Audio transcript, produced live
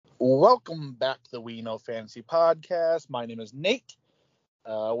Welcome back to the We Know Fantasy podcast. My name is Nate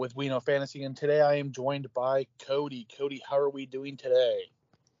with We Know Fantasy, and today I am joined by Cody. Cody, how are we doing today?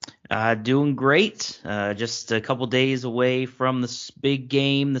 Doing great. Just a couple days away from the big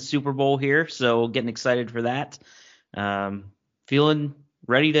game, the Super Bowl here, so getting excited for that. Feeling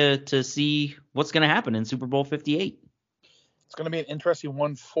ready to see what's going to happen in Super Bowl 58. It's going to be an interesting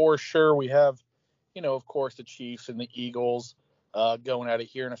one for sure. We have, of course, the Chiefs and the Eagles going at it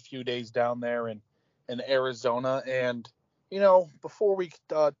here in a few days down there in Arizona. And, before we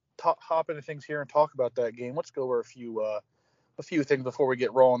hop into things here and talk about that game, let's go over a few things before we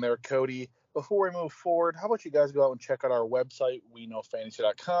get rolling there, Cody. Before we move forward, how about you guys go out and check out our website,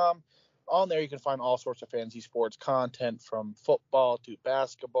 weknowfantasy.com. On there, you can find all sorts of fantasy sports content, from football to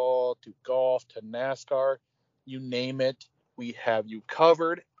basketball to golf to NASCAR. You name it, we have you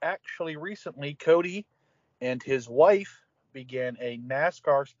covered. Actually, recently, Cody and his wife began a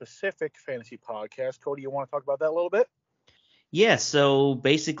NASCAR-specific fantasy podcast. Cody, you want to talk about that a little bit? Yeah, so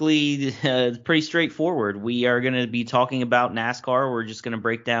basically, it's pretty straightforward. We are going to be talking about NASCAR. We're just going to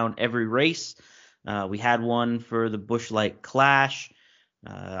break down every race. We had one for the Busch Light Clash.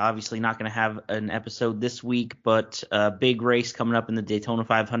 Obviously not going to have an episode this week, but a big race coming up in the Daytona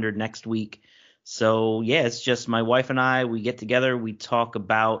 500 next week. So, yeah, it's just my wife and I. We get together. We talk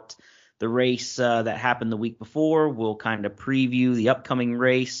about the race that happened the week before. We'll kind of preview the upcoming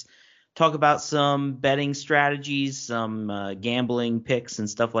race. Talk about some betting strategies, some gambling picks and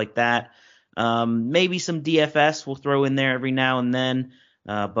stuff like that. Maybe some DFS we'll throw in there every now and then.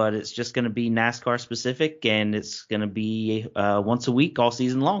 But it's just going to be NASCAR specific, and it's going to be once a week all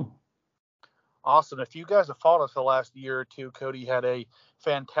season long. Awesome. If you guys have followed us the last year or two, Cody had a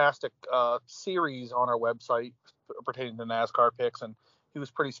fantastic series on our website pertaining to NASCAR picks, and he was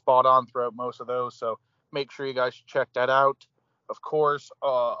pretty spot on throughout most of those. So make sure you guys check that out. Of course,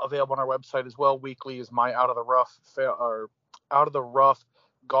 available on our website as well weekly is my Out of the Rough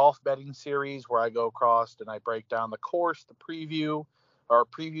golf betting series, where I go across and I break down the course, the preview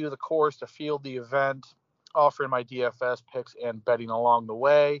the course, to field the event, offering my DFS picks and betting along the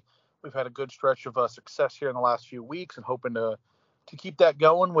way. We've had a good stretch of success here in the last few weeks, and hoping to keep that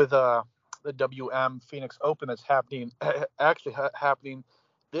going with the WM Phoenix Open that's happening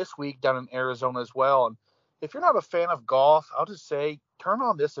this week down in Arizona as well. And if you're not a fan of golf, I'll just say turn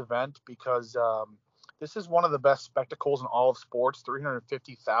on this event, because this is one of the best spectacles in all of sports.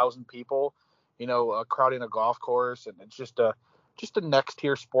 350,000 people, crowding a golf course, and it's just a next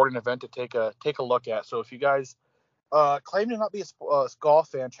tier sporting event to take a look at. So if you guys claim to not be a golf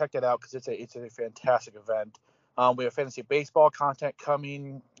fan, check it out, because it's a fantastic event. We have fantasy baseball content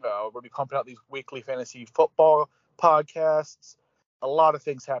coming. We'll be pumping out these weekly fantasy football podcasts. A lot of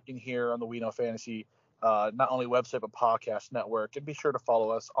things happening here on the We Know Fantasy, not only website but podcast network. And be sure to follow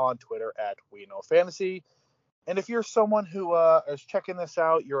us on Twitter at We Know Fantasy. And if you're someone who is checking this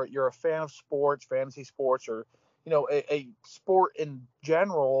out, you're a fan of sports, fantasy sports, or a sport in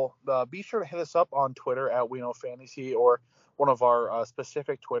general, be sure to hit us up on Twitter at We Know Fantasy, or one of our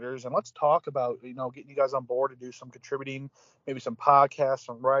specific Twitters, and let's talk about getting you guys on board to do some contributing, maybe some podcasts,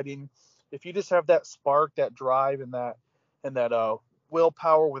 some writing. If you just have that spark, that drive, and that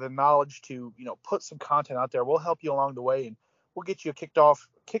willpower with the knowledge to put some content out there, we'll help you along the way, and we'll get you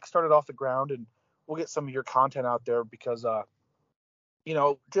kick-started off the ground, and we'll get some of your content out there, because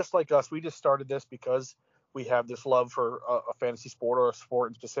just like us, we just started this because we have this love for a fantasy sport, or a sport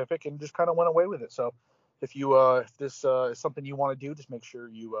in specific, and just kind of went away with it. So if this is something you want to do, just make sure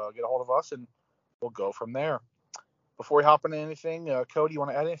you get a hold of us, and we'll go from there. Before we hop into anything, Cody, you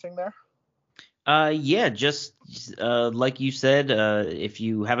want to add anything there? Yeah, just like you said, if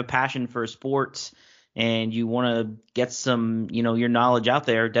you have a passion for sports and you want to get some, your knowledge out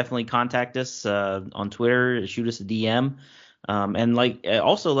there, definitely contact us on Twitter, shoot us a DM. And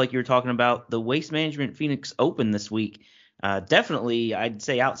also like you were talking about the Waste Management Phoenix Open this week, definitely I'd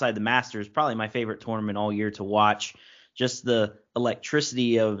say outside the Masters, probably my favorite tournament all year to watch. Just the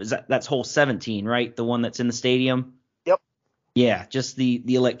electricity of that's hole 17, right? The one that's in the stadium. Yep. Yeah, just the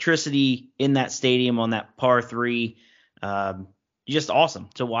electricity in that stadium on that par 3, just awesome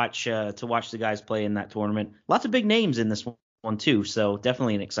to watch the guys play in that tournament. Lots of big names in this one too, so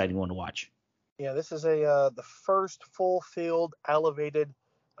definitely an exciting one to watch. Yeah, this is the first full field elevated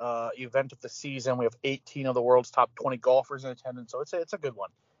event of the season. We have 18 of the world's top 20 golfers in attendance, so it's a good one.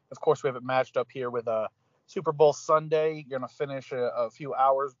 Of course, we have it matched up here with Super Bowl Sunday. You're going to finish a few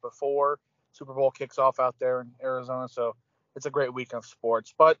hours before Super Bowl kicks off out there in Arizona, so it's a great weekend of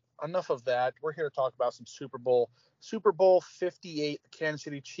sports. But enough of that. We're here to talk about some Super Bowl. Super Bowl 58, the Kansas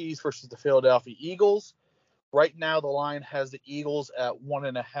City Chiefs versus the Philadelphia Eagles. Right now, the line has the Eagles at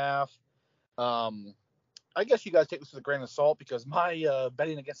 1.5. I guess you guys take this with a grain of salt because my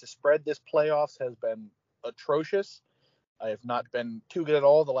betting against the spread this playoffs has been atrocious. I have not been too good at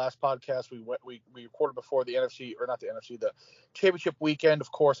all. The last podcast we recorded before the NFC, or not the NFC, the championship weekend.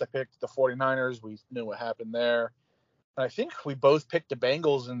 Of course, I picked the 49ers. We knew what happened there. And I think we both picked the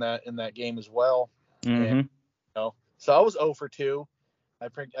Bengals in that game as well. And Mm-hmm. so I was 0 for 2. I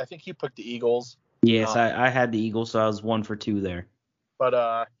think you picked the Eagles. Yes, I had the Eagles, so I was 1 for 2 there.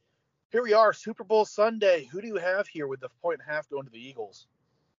 But here we are, Super Bowl Sunday. Who do you have here with the 1.5 going to the Eagles?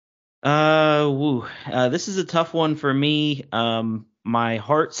 This is a tough one for me. My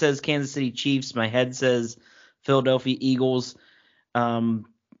heart says Kansas City Chiefs. My head says Philadelphia Eagles.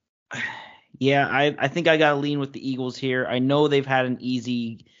 Yeah, I think I got to lean with the Eagles here. I know they've had an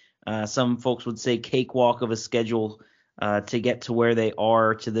easy, some folks would say cakewalk of a schedule to get to where they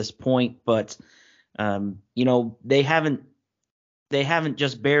are to this point, but they haven't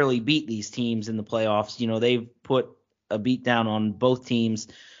just barely beat these teams in the playoffs. They've put a beat down on both teams.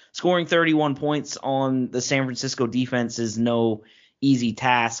 Scoring 31 points on the San Francisco defense is no easy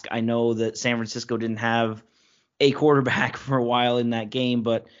task. I know that San Francisco didn't have a quarterback for a while in that game,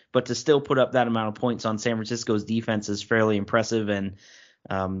 but to still put up that amount of points on San Francisco's defense is fairly impressive. And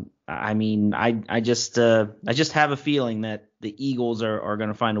I just have a feeling that the Eagles are going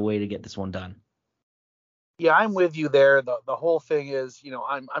to find a way to get this one done. Yeah, I'm with you there. The whole thing is,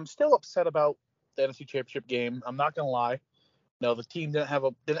 I'm still upset about the NFC Championship game. I'm not gonna lie. No, the team didn't have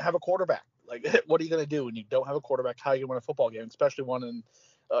a quarterback. Like, what are you gonna do when you don't have a quarterback? How are you gonna win a football game, especially one in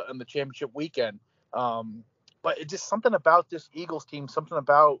the championship weekend? But it's just something about this Eagles team, something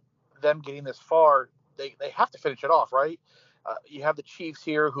about them getting this far. They have to finish it off, right? You have the Chiefs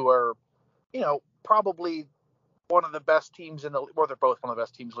here, who are, probably one of the best teams in the, well, they're both one of the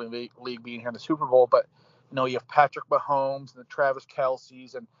best teams in the league being here in the Super Bowl. But you have Patrick Mahomes and the Travis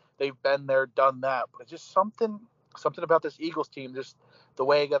Kelce's, and they've been there, done that. But it's just something about this Eagles team, just the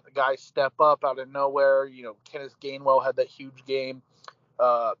way the guys step up out of nowhere. Kenneth Gainwell had that huge game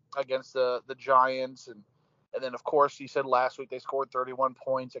against the Giants, and then of course he said last week they scored 31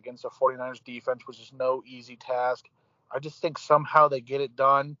 points against the 49ers defense, which is no easy task. I just think somehow they get it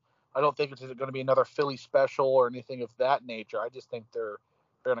done. I don't think it's going to be another Philly special or anything of that nature. I just think they're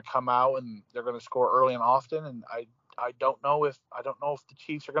going to come out and they're going to score early and often, and I don't know if the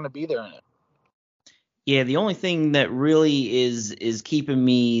Chiefs are going to be there in it. Yeah, the only thing that really is keeping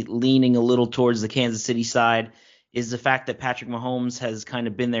me leaning a little towards the Kansas City side is the fact that Patrick Mahomes has kind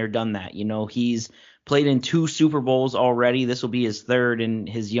of been there, done that. He's played in 2 Super Bowls already. This will be his 3rd in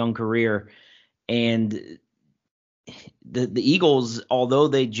his young career. And the Eagles, although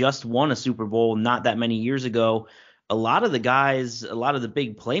they just won a Super Bowl not that many years ago, a lot of the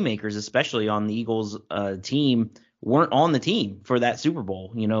big playmakers, especially on the Eagles team, weren't on the team for that Super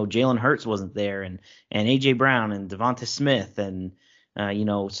Bowl. Jalen Hurts wasn't there, and A.J. Brown and Devonta Smith, and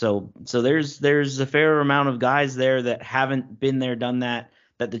so there's a fair amount of guys there that haven't been there, done that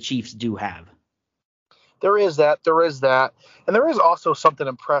the Chiefs do have. There is that, and there is also something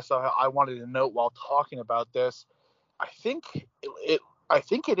impressive I wanted to note while talking about this. I think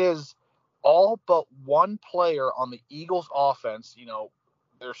it is all but one player on the Eagles offense,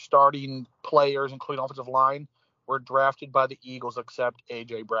 their starting players, including offensive line, were drafted by the Eagles except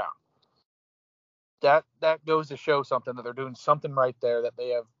A.J. Brown. That goes to show something, that they're doing something right there, that they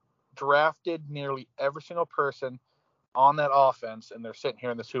have drafted nearly every single person on that offense, and they're sitting here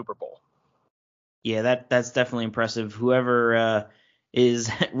in the Super Bowl. Yeah, that's definitely impressive. Whoever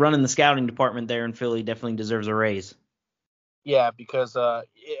is running the scouting department there in Philly definitely deserves a raise. Yeah, because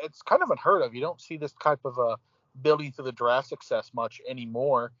it's kind of unheard of. You don't see this type of building through the draft success much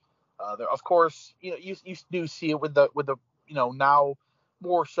anymore. There, of course, you do see it with the now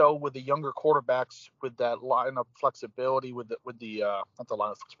more so with the younger quarterbacks, with that line of flexibility, with the not the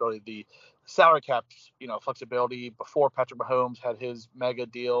line of flexibility, the salary cap flexibility. Before Patrick Mahomes had his mega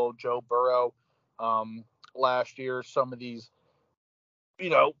deal, Joe Burrow last year, some of these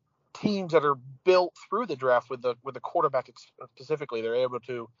teams that are built through the draft with the quarterback specifically, they're able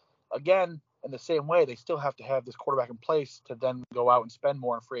to, again, in the same way, they still have to have this quarterback in place to then go out and spend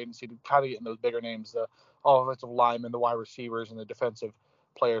more in free agency to kind of get in those bigger names, the offensive linemen, the wide receivers, and the defensive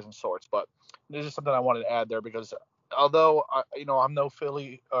players and sorts. But this is something I wanted to add there because although I'm no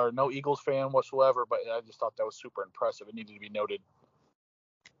Philly or no Eagles fan whatsoever, but I just thought that was super impressive. It needed to be noted.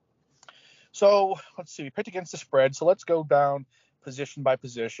 So let's see, we picked against the spread. So let's go down position by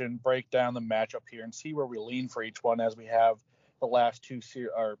position, break down the matchup here, and see where we lean for each one as we have the last 2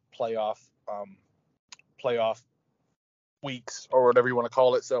 playoff weeks, or whatever you want to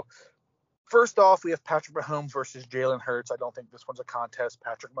call it. So First off, we have Patrick Mahomes versus Jalen Hurts. I don't think this one's a contest.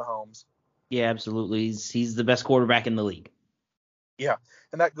 Patrick Mahomes. Yeah, absolutely. He's the best quarterback in the league. Yeah,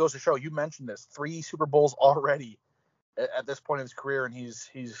 and that goes to show. You mentioned this, 3 Super Bowls already at this point in his career, and he's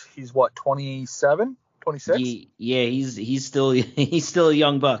what, 27, 26? Yeah, he's still he's still a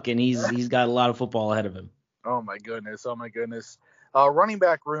young buck, and he's got a lot of football ahead of him. Oh my goodness. Running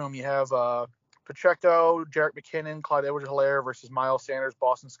back room, you have Pacheco, Jerick McKinnon, Clyde Edwards-Helaire versus Miles Sanders,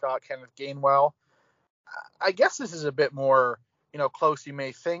 Boston Scott, Kenneth Gainwell. I guess this is a bit more, close you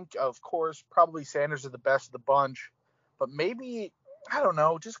may think. Of course, probably Sanders is the best of the bunch, but maybe, I don't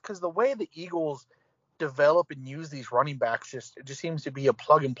know, just because the way the Eagles develop and use these running backs, it just seems to be a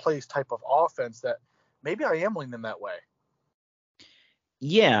plug-and-place type of offense that maybe I am leaning that way.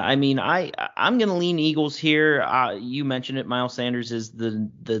 Yeah, I mean, I'm gonna lean Eagles here. You mentioned it. Miles Sanders is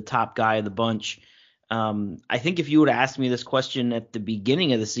the top guy of the bunch. I think if you would have asked me this question at the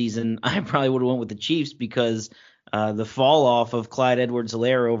beginning of the season, I probably would have went with the Chiefs because the fall off of Clyde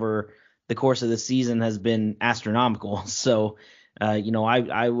Edwards-Helaire over the course of the season has been astronomical. So,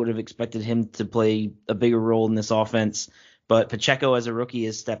 I would have expected him to play a bigger role in this offense. But Pacheco as a rookie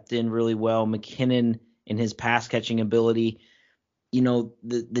has stepped in really well. McKinnon in his pass catching ability.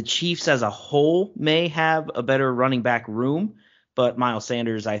 The Chiefs as a whole may have a better running back room, but Miles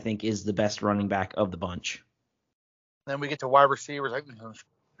Sanders, I think, is the best running back of the bunch. Then we get to wide receivers. I think,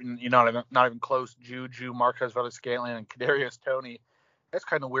 not even close. Juju, Marquez Valdes-Scantling, and Kadarius Toney. That's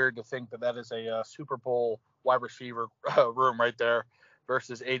kind of weird to think that is a Super Bowl wide receiver room right there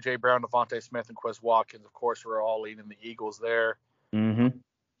versus A.J. Brown, Devontae Smith, and Quez Watkins. Of course, we're all leading the Eagles there. Mm-hmm.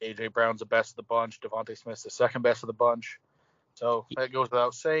 A.J. Brown's the best of the bunch. Devontae Smith's the second best of the bunch. So that goes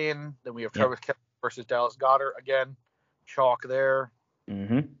without saying. Then we have Travis Kelce versus Dallas Goedert. Again, chalk there.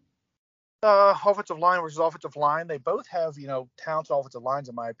 Mm-hmm. Offensive line versus offensive line. They both have, talented offensive lines,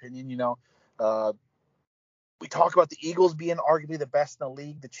 in my opinion. We talk about the Eagles being arguably the best in the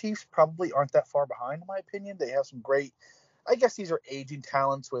league. The Chiefs probably aren't that far behind, in my opinion. They have some great, I guess these are aging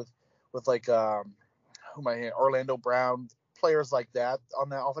talents with like, Orlando Brown, players like that on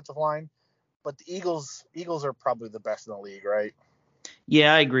that offensive line. But the Eagles are probably the best in the league, right?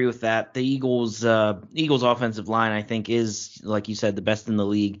 Yeah, I agree with that. The Eagles offensive line, I think, is, like you said, the best in the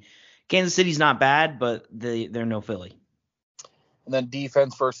league. Kansas City's not bad, but they're no Philly. And then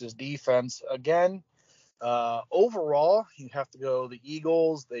defense versus defense. Again, overall, you have to go the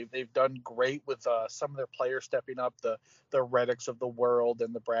Eagles. They've done great with some of their players stepping up, the Reddicks of the world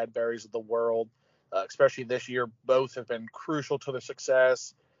and the Bradberries of the world. Especially this year, both have been crucial to their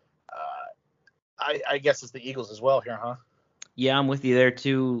success. I guess it's the Eagles as well here, huh? Yeah, I'm with you there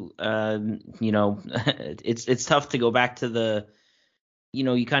too. It's tough to go back to the,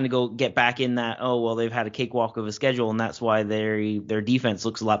 you kind of get back in that, oh, well, they've had a cakewalk of a schedule, and that's why their defense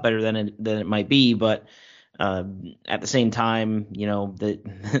looks a lot better than it might be. But at the same time,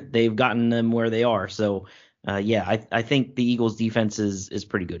 that they've gotten them where they are. So, I think the Eagles defense is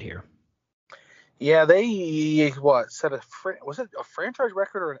pretty good here. Yeah, they was it a franchise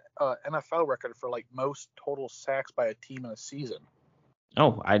record or an NFL record for like most total sacks by a team in a season?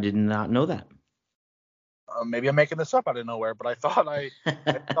 Oh, I did not know that. Maybe I'm making this up out of nowhere, but I thought I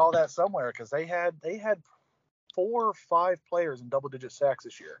saw that somewhere because they had 4 or 5 players in double-digit sacks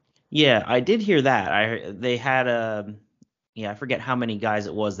this year. Yeah, I did hear that. They had I forget how many guys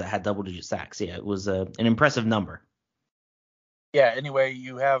it was that had double-digit sacks. Yeah, it was an impressive number. Yeah, anyway,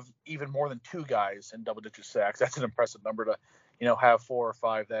 you have even more than 2 guys in double-digit sacks. That's an impressive number to, have 4 or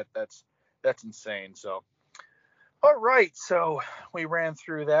 5. That's insane. So, all right, so we ran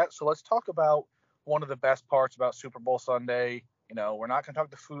through that. So let's talk about one of the best parts about Super Bowl Sunday. We're not going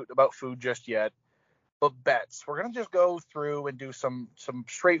to talk about food just yet, but bets. We're going to just go through and do some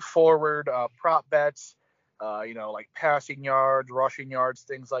straightforward prop bets, like passing yards, rushing yards,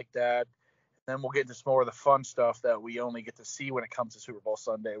 things like that. Then we'll get into some more of the fun stuff that we only get to see when it comes to Super Bowl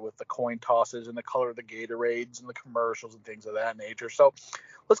Sunday with the coin tosses and the color of the Gatorades and the commercials and things of that nature. So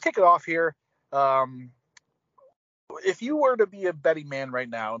let's kick it off here. If you were to be a betting man right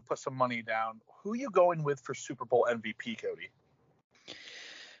now and put some money down, who are you going with for Super Bowl MVP, Cody?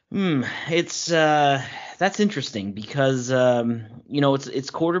 It's that's interesting because it's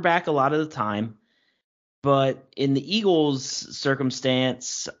quarterback a lot of the time. But in the Eagles'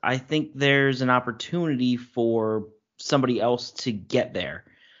 circumstance, I think there's an opportunity for somebody else to get there.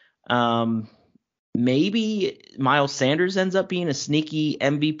 Maybe Miles Sanders ends up being a sneaky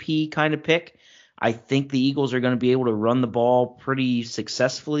MVP kind of pick. I think the Eagles are going to be able to run the ball pretty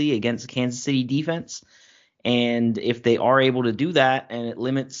successfully against the Kansas City defense. And if they are able to do that and it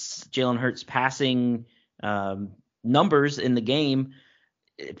limits Jalen Hurts' passing numbers in the game,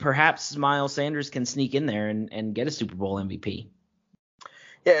 perhaps Miles Sanders can sneak in there and get a Super Bowl MVP.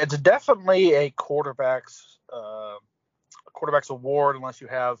 Yeah, it's definitely a quarterback's award unless you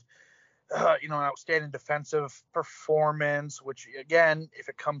have an outstanding defensive performance, which again, if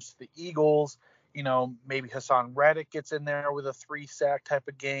it comes to the Eagles, maybe Hassan Reddick gets in there with a 3-sack type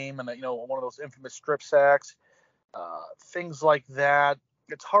of game and one of those infamous strip sacks, things like that.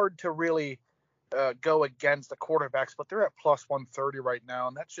 It's hard to really go against the quarterbacks, but they're at plus 130 right now,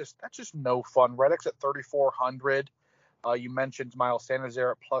 and that's just no fun. Reddick's at 3,400. You mentioned Miles Sanders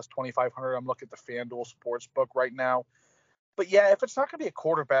there at plus 2,500. I'm looking at the FanDuel Sportsbook right now. But yeah, if it's not going to be a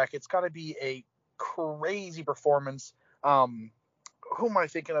quarterback, it's got to be a crazy performance. Who am I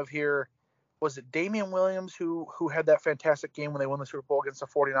thinking of here? Was it Damian Williams who had that fantastic game when they won the Super Bowl against the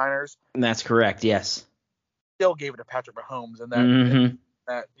 49ers? That's correct, yes. Still gave it to Patrick Mahomes, and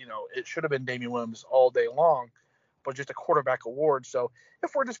that it should have been Damian Williams all day long, but just a quarterback award. So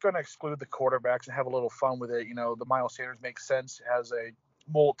if we're just going to exclude the quarterbacks and have a little fun with it, the Miles Sanders makes sense as a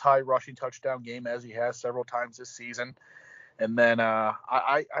multi-rushing touchdown game as he has several times this season. And then I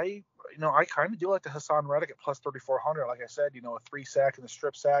kind of do like the Hassan Reddick at plus 3,400. Like I said, a 3-sack and a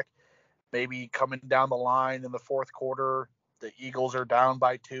strip sack, maybe coming down the line in the fourth quarter, the Eagles are down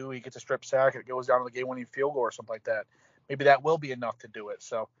by 2. He gets a strip sack. It goes down to the game-winning field goal or something like that. Maybe that will be enough to do it.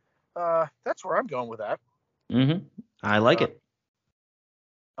 So that's where I'm going with that. Mm-hmm. I like it.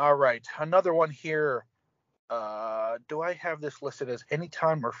 All right. Another one here. Do I have this listed as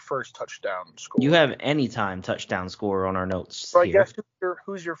anytime or first touchdown score? You have anytime touchdown score on our notes. So here. I guess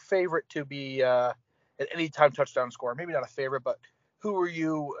who's your favorite to be an anytime touchdown score? Maybe not a favorite, but who are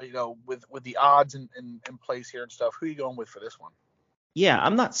you, with the odds in place here and stuff? Who are you going with for this one? Yeah,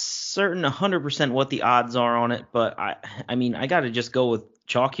 I'm not certain 100% what the odds are on it, but I mean, I got to just go with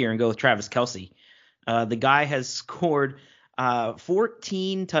chalk here and go with Travis Kelce. The guy has scored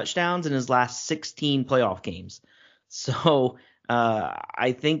 14 touchdowns in his last 16 playoff games. So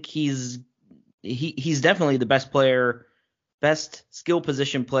I think he's definitely the best skill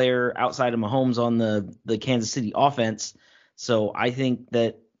position player outside of Mahomes on the Kansas City offense. So I think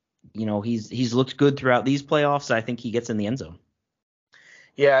that, he's looked good throughout these playoffs. I think he gets in the end zone.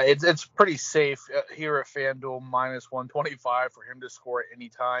 Yeah, it's pretty safe here at FanDuel, minus 125 for him to score at any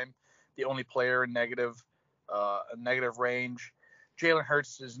time. The only player in negative range. Jalen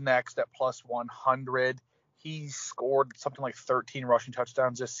Hurts is next at plus 100. He scored something like 13 rushing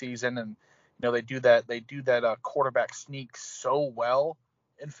touchdowns this season, and they do that quarterback sneak so well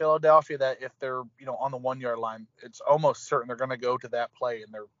in Philadelphia that if they're on the 1-yard line, it's almost certain they're going to go to that play,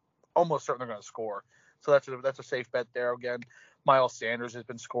 and they're almost certain they're going to score. So that's a safe bet there. Again, Miles Sanders has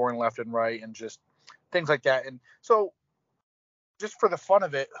been scoring left and right, and just things like that. And so, just for the fun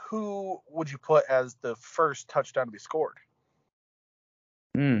of it, who would you put as the first touchdown to be scored?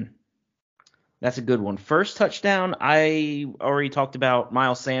 That's a good one. First touchdown, I already talked about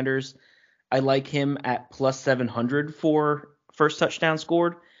Miles Sanders. I like him at plus 700 for first touchdown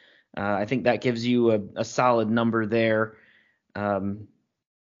scored. I think that gives you a solid number there. And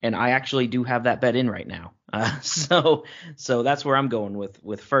I actually do have that bet in right now. So that's where I'm going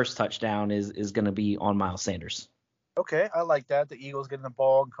with first touchdown is going to be on Miles Sanders. Okay, I like that. The Eagles getting the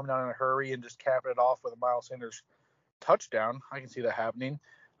ball and coming down in a hurry and just capping it off with a Miles Sanders touchdown. I can see that happening.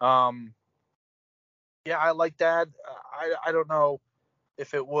 Yeah, I like that. I don't know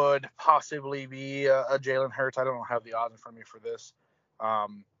if it would possibly be a Jalen Hurts. I don't have the odds in front of me for this.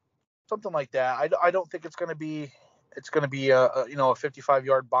 Something like that. I don't think it's going to be a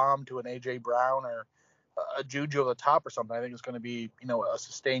 55-yard bomb to an A.J. Brown or a Juju at the top or something. I think it's going to be a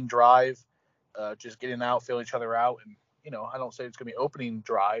sustained drive, just getting out, filling each other out, and I don't say it's going to be opening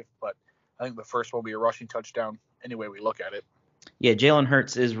drive, but I think the first one will be a rushing touchdown any way we look at it. Yeah, Jalen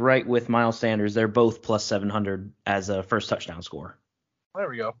Hurts is right with Miles Sanders. They're both plus 700 as a first touchdown score. There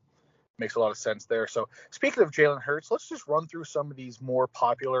we go. Makes a lot of sense there. So speaking of Jalen Hurts, let's just run through some of these more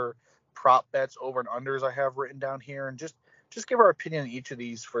popular prop bets over and unders I have written down here, and just give our opinion on each of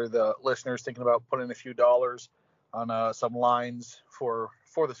these for the listeners thinking about putting a few dollars on some lines for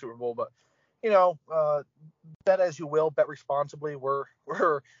the Super Bowl. But bet as you will, bet responsibly. We're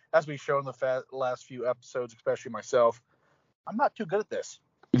as we've shown the last few episodes, especially myself, I'm not too good at this.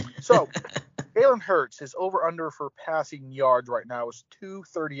 So Jalen Hurts, his over under for passing yards right now is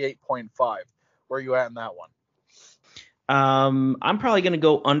 238.5. Where are you at in that one? I'm probably going to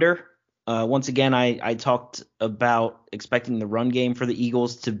go under. Once again, I talked about expecting the run game for the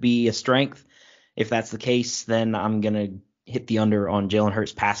Eagles to be a strength. If that's the case, then I'm going to hit the under on Jalen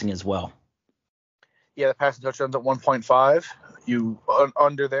Hurts passing as well. Yeah, the passing touchdowns at 1.5. You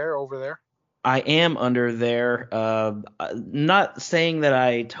under there, over there? I am under there. Not saying that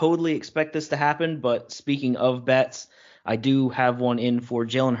I totally expect this to happen, but speaking of bets, I do have one in for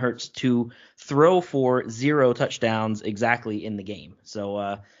Jalen Hurts to throw for 0 touchdowns exactly in the game.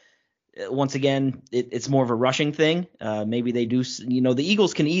 So once again, it's more of a rushing thing. Maybe they do, the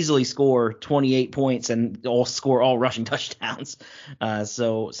Eagles can easily score 28 points and score all rushing touchdowns.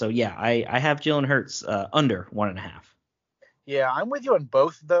 So yeah, I have Jalen Hurts under 1.5. Yeah, I'm with you on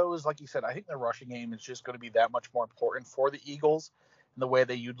both of those. Like you said, I think the rushing game is just going to be that much more important for the Eagles and the way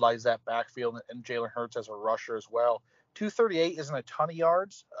they utilize that backfield and Jalen Hurts as a rusher as well. 238 isn't a ton of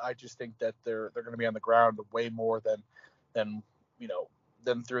yards. I just think that they're going to be on the ground way more than you know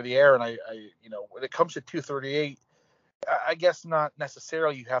than through the air. And I when it comes to 238, I guess not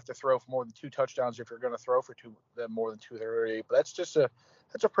necessarily you have to throw for more than 2 touchdowns if you're going to throw for more than 238. But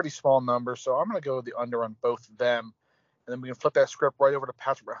that's a pretty small number. So I'm going to go with the under on both of them. And then we can flip that script right over to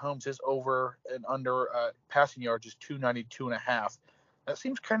Patrick Mahomes. His over and under passing yards is 292.5. That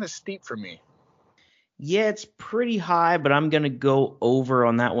seems kind of steep for me. Yeah, it's pretty high, but I'm going to go over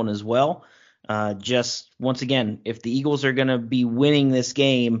on that one as well. Just once again, if the Eagles are going to be winning this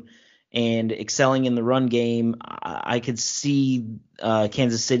game and excelling in the run game, I could see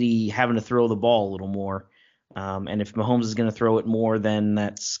Kansas City having to throw the ball a little more. And if Mahomes is going to throw it more, then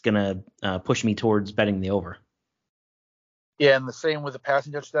that's going to push me towards betting the over. Yeah, and the same with the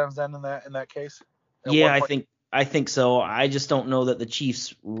passing touchdowns then in that case. Yeah, I think so. I just don't know that the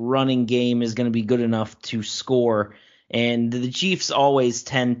Chiefs' running game is going to be good enough to score. And the Chiefs always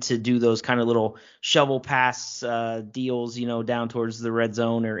tend to do those kind of little shovel pass deals, down towards the red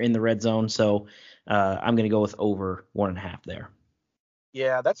zone or in the red zone. So I'm going to go with over 1.5 there.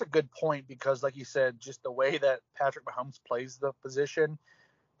 Yeah, that's a good point because, like you said, just the way that Patrick Mahomes plays the position,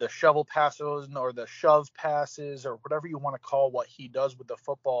 the shovel passes or the shove passes or whatever you want to call what he does with the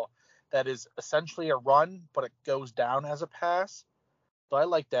football, that is essentially a run, but it goes down as a pass. So I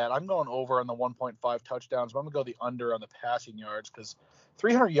like that. I'm going over on the 1.5 touchdowns, but I'm going to go the under on the passing yards because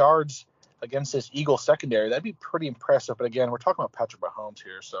 300 yards against this Eagles secondary, that'd be pretty impressive. But again, we're talking about Patrick Mahomes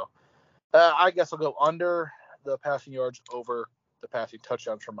here. So I guess I'll go under the passing yards, over the passing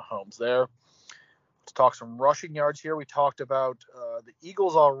touchdowns from Mahomes there. Let's talk some rushing yards here. We talked about the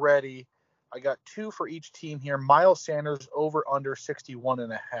Eagles already. I got 2 for each team here. Miles Sanders over under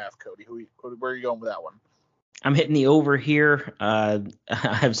 61.5. Cody, where are you going with that one? I'm hitting the over here.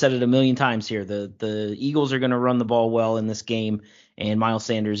 I've said it a million times here. The Eagles are going to run the ball well in this game, and Miles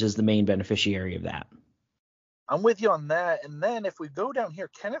Sanders is the main beneficiary of that. I'm with you on that. And then if we go down here,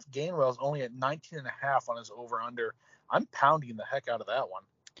 Kenneth Gainwell is only at 19.5 on his over under. I'm pounding the heck out of that one.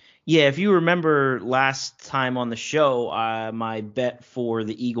 Yeah, if you remember last time on the show, my bet for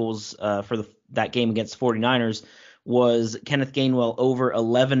the Eagles for that game against the 49ers was Kenneth Gainwell over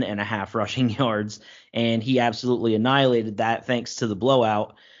 11.5 rushing yards, and he absolutely annihilated that thanks to the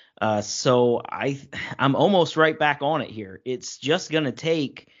blowout. So I'm almost right back on it here. It's just going to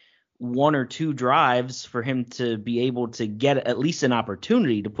take 1 or 2 drives for him to be able to get at least an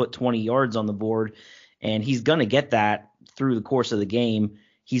opportunity to put 20 yards on the board, and he's going to get that through the course of the game.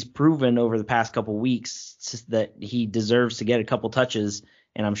 He's proven over the past couple weeks that he deserves to get a couple touches,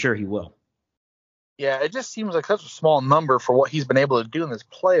 and I'm sure he will. Yeah, it just seems like such a small number for what he's been able to do in this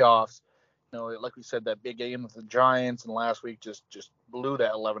playoffs. Like we said, that big game with the Giants and last week just blew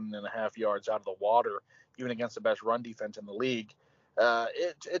that 11.5 yards out of the water, even against the best run defense in the league.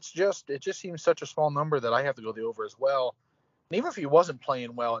 It just seems such a small number that I have to go the over as well. And even if he wasn't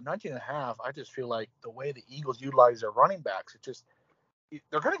playing well at 19.5, I just feel like the way the Eagles utilize their running backs,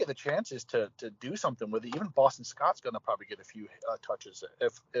 they're going to get the chances to do something with it. Even Boston Scott's going to probably get a few touches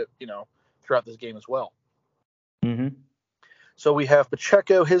if throughout this game as well. Mm-hmm. So we have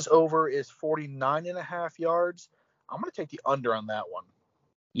Pacheco. His over is 49.5 yards. I'm going to take the under on that one.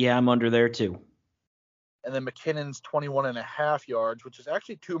 Yeah, I'm under there too. And then McKinnon's 21.5 yards, which is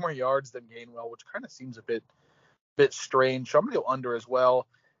actually 2 more yards than Gainwell, which kind of seems a bit strange. So I'm going to go under as well.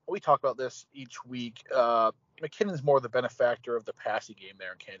 We talk about this each week. McKinnon's more the benefactor of the passing game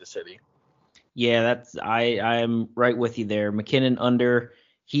there in Kansas City. Yeah, I'm right with you there. McKinnon under.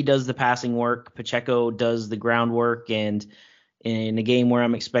 He does the passing work. Pacheco does the groundwork. And in a game where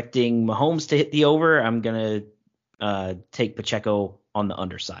I'm expecting Mahomes to hit the over, I'm going to take Pacheco on the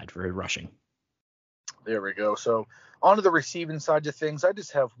underside for rushing. There we go. So on to the receiving side of things. I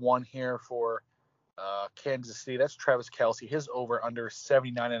just have one here for Kansas City. That's Travis Kelce. His over under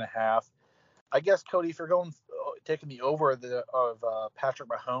 79.5. I guess, Cody, if you're taking the over of Patrick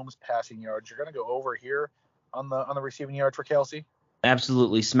Mahomes passing yards, you're going to go over here on the receiving yard for Kelce.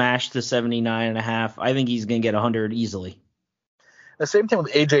 Absolutely. Smash the 79.5. I think he's going to get 100 easily. The same thing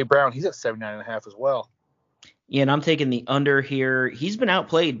with A.J. Brown. He's at 79.5 as well. Yeah, and I'm taking the under here. He's been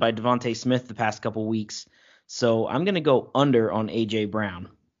outplayed by Devontae Smith the past couple weeks, so I'm going to go under on A.J. Brown.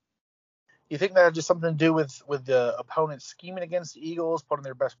 You think that has just something to do with the opponent scheming against the Eagles, putting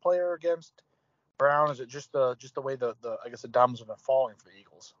their best player against Brown? Is it just the way the I guess the dominoes have been falling for the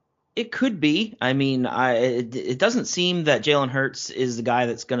Eagles? It could be. I mean, it doesn't seem that Jalen Hurts is the guy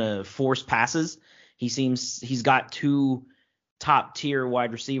that's going to force passes. He's got two top tier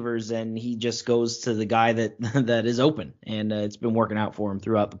wide receivers, and he just goes to the guy that that is open, and it's been working out for him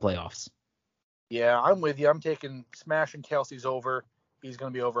throughout the playoffs. Yeah, I'm with you. I'm taking smashing Kelsey's over. He's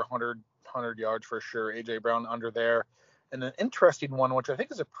going to be over 100 yards for sure. A.J. Brown under there. And an interesting one, which I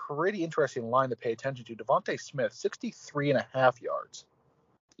think is a pretty interesting line to pay attention to, Devontae Smith, 63.5 yards.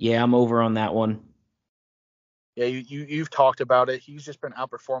 Yeah, I'm over on that one. Yeah, you've talked about it. He's just been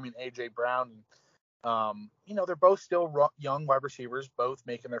outperforming A.J. Brown. They're both still young wide receivers, both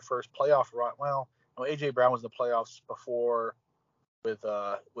making their first playoff run. Well, A.J. Brown was in the playoffs before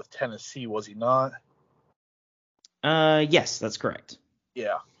with Tennessee, was he not? Yes, that's correct.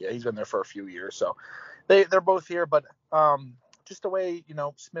 Yeah, he's been there for a few years, so they're both here. But just the way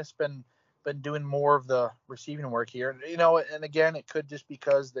Smith's been doing more of the receiving work here, and again, it could just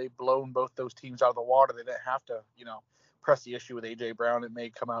because they've blown both those teams out of the water. They didn't have to press the issue with A.J. Brown. It may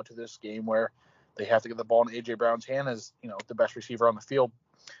come out to this game where they have to get the ball in A.J. Brown's hand as the best receiver on the field.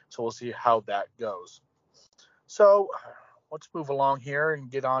 So we'll see how that goes. So let's move along here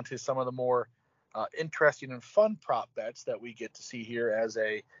and get on to some of the more interesting and fun prop bets that we get to see here as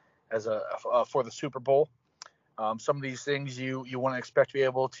a for the Super Bowl. Some of these things you want to expect to be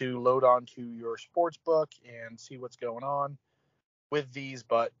able to load onto your sports book and see what's going on with these,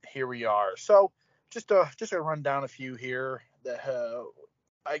 but here we are. So just to run down a few here that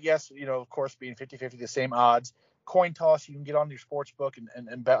I guess of course being 50-50 the same odds. Coin toss, you can get on your sports book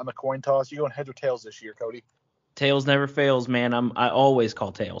and bet on the coin toss. You going heads or tails this year, Cody? Tails never fails, man. I always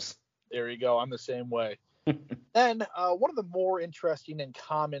call tails. There you go. I'm the same way. Then one of the more interesting and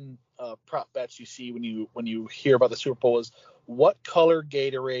common prop bets you see when you hear about the Super Bowl is what color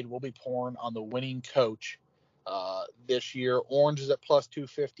Gatorade will be pouring on the winning coach this year. Orange is at plus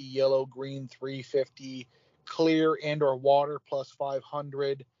 250, yellow, green 350, clear and or water plus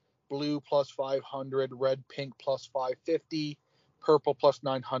 500, blue plus 500, red, pink plus 550, purple plus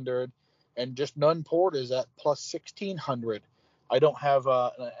 900, and just none poured is at plus 1600. I don't have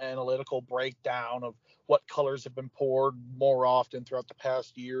an analytical breakdown of what colors have been poured more often throughout the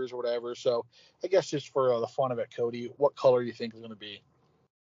past years or whatever. So I guess just for the fun of it, Cody, what color do you think is going to be?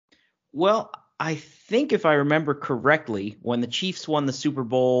 Well, I think if I remember correctly, when the Chiefs won the Super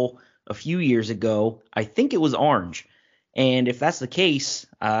Bowl a few years ago, I think it was orange. And if that's the case,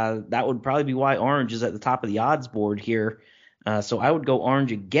 that would probably be why orange is at the top of the odds board here. So I would go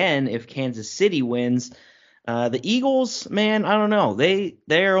orange again if Kansas City wins. The Eagles, man, I don't know. They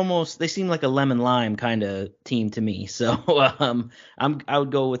seem like a lemon lime kind of team to me. So I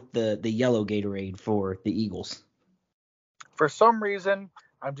would go with the yellow Gatorade for the Eagles. For some reason,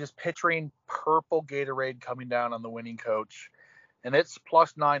 I'm just picturing purple Gatorade coming down on the winning coach, and it's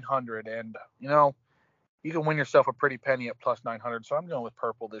plus 900. And you can win yourself a pretty penny at plus 900. So I'm going with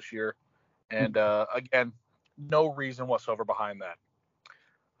purple this year. And again, no reason whatsoever behind that.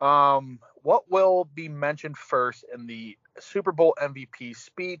 What will be mentioned first in the Super Bowl MVP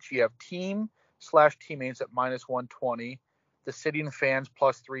speech? You have team/teammates at minus 120, the city and fans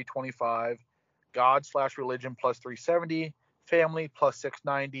plus 325, God/religion plus 370, family plus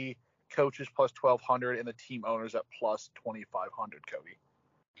 690, coaches plus 1200, and the team owners at plus 2500. Cody.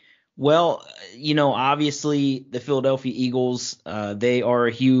 Well, obviously the Philadelphia Eagles, they are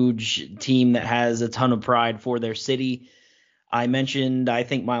a huge team that has a ton of pride for their city. I mentioned I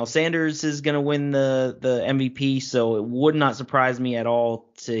think Miles Sanders is going to win the MVP, so it would not surprise me at all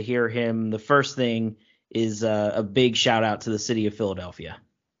to hear him. The first thing is a big shout out to the city of Philadelphia.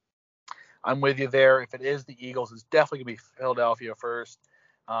 I'm with you there. If it is the Eagles, it's definitely going to be Philadelphia first.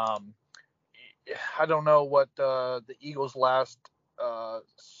 I don't know what the Eagles' last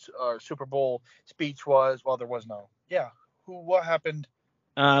Super Bowl speech was. Well, there was no. Yeah. What happened?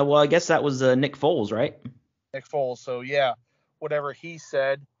 Well, I guess that was Nick Foles, right? Nick Foles. So, yeah. Whatever he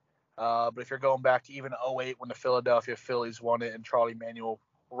said, but if you're going back to even 2008 when the Philadelphia Phillies won it and Charlie Manuel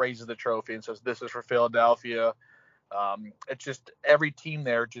raises the trophy and says this is for Philadelphia, it's just every team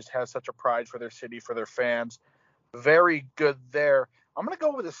there just has such a pride for their city, for their fans. Very good there. I'm going to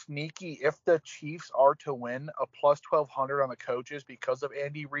go with a sneaky, if the Chiefs are to win, a plus 1200 on the coaches because of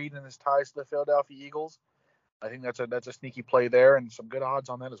Andy Reid and his ties to the Philadelphia Eagles. I think that's a sneaky play there and some good odds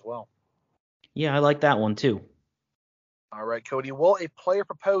on that as well. Yeah, I like that one too. All right, Cody. Will a player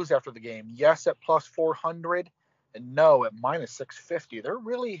propose after the game? Yes at plus 400 and no at minus 650. They're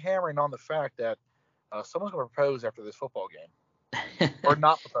really hammering on the fact that someone's going to propose after this football game. Or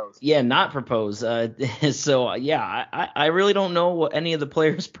not propose. Yeah, not propose. So, yeah, I really don't know what any of the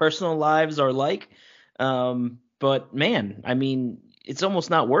players' personal lives are like. But, man, I mean, it's almost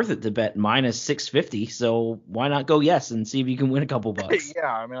not worth it to bet minus 650. So why not go yes and see if you can win a couple bucks?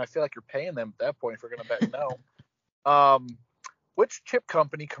 Yeah, I mean, I feel like you're paying them at that point if you're going to bet no. Which chip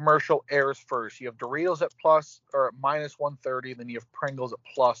company commercial airs first? You have Doritos at plus or at minus 130, then you have Pringles at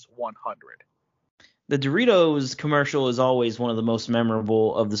plus 100. The Doritos commercial is always one of the most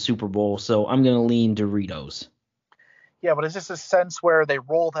memorable of the Super Bowl, so I'm going to lean Doritos. Yeah, but is this a sense where they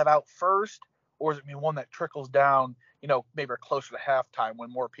roll that out first, or is it one that trickles down, maybe closer to halftime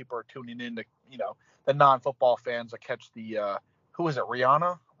when more people are tuning in to, the non-football fans that catch the, who is it,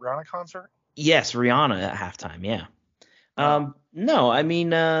 Rihanna concert? Yes, Rihanna at halftime, yeah. Oh. No, I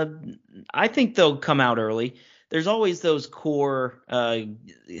mean, I think they'll come out early. There's always those core,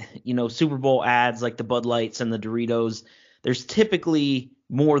 Super Bowl ads like the Bud Lights and the Doritos. There's typically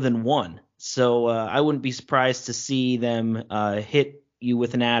more than one. So I wouldn't be surprised to see them hit you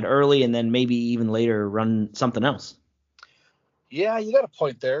with an ad early and then maybe even later run something else. Yeah, you got a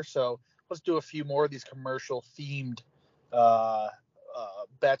point there. So let's do a few more of these commercial themed uh,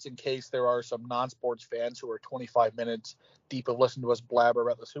 bets in case there are some non-sports fans who are 25 minutes deep of listening to us blabber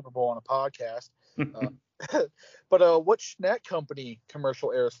about the Super Bowl on a podcast. But which snack company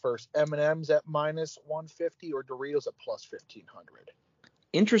commercial airs first? M&M's at minus 150 or Doritos at plus 1500?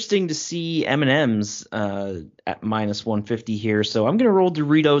 Interesting to see M&M's at minus 150 here, so I'm going to roll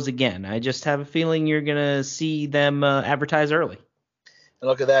Doritos again. I just have a feeling you're going to see them advertise early. And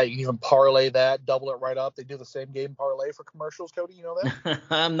look at that. You can even parlay that, double it right up. They do the same game parlay for commercials, Cody. You know that?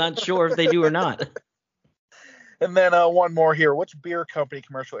 I'm not sure if they do or not. And then one more here. Which beer company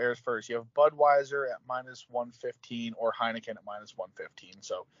commercial airs first? You have Budweiser at minus 115 or Heineken at minus 115.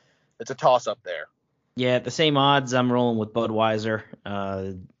 So it's a toss-up there. Yeah, at the same odds, I'm rolling with Budweiser.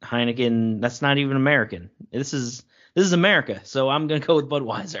 Heineken, that's not even American. This is America, so I'm going to go with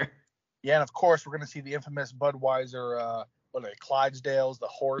Budweiser. Yeah, and of course, we're going to see the infamous Budweiser, what are they, Clydesdales, the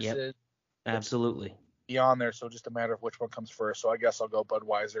horses. Yep, absolutely. Be on there, so just a matter of which one comes first. So I guess I'll go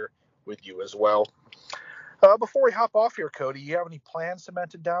Budweiser with you as well. Before we hop off here, Cody, you have any plans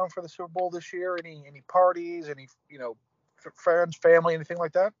cemented down for the Super Bowl this year? Any parties? Any friends, family, anything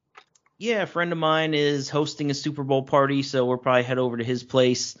like that? Yeah, a friend of mine is hosting a Super Bowl party, so we'll probably head over to his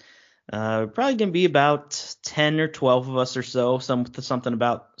place. Probably gonna be about 10 or 12 of us or so,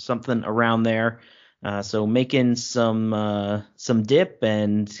 something around there. So making some dip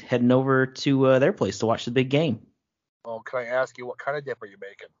and heading over to their place to watch the big game. Oh, can I ask you what kind of dip are you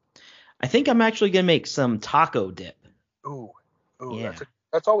making? I think I'm actually gonna make some taco dip. Ooh, yeah.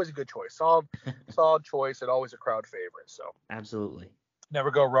 That's always a good choice. Solid choice and always a crowd favorite. So absolutely,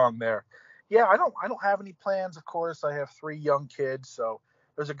 never go wrong there. Yeah, I don't have any plans. Of course, I have 3 young kids, so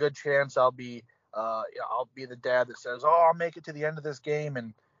there's a good chance I'll be the dad that says, "Oh, I'll make it to the end of this game,"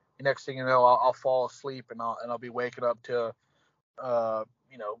 and the next thing you know, I'll fall asleep and I'll be waking up to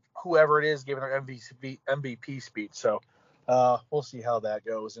whoever it is giving their MVP speech. So we'll see how that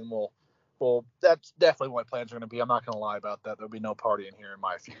goes, and we'll that's definitely what my plans are going to be. I'm not going to lie about that. There'll be no partying here in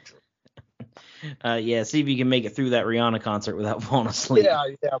my future. Yeah, see if you can make it through that Rihanna concert without falling asleep.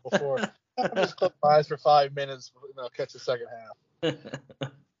 Yeah, before I just close my eyes for 5 minutes and I'll catch the second half.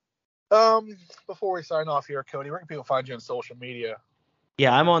 Before we sign off here, Cody, where can people find you on social media?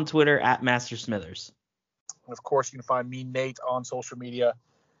 Yeah, I'm on Twitter at Master Smithers. And of course, you can find me, Nate, on social media.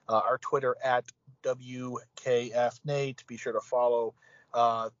 Our Twitter at WKF Nate. Be sure to follow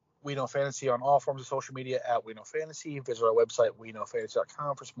We Know Fantasy on all forms of social media at We Know Fantasy. Visit our website,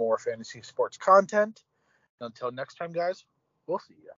 WeKnowFantasy.com, for some more fantasy sports content. Until next time, guys, we'll see you.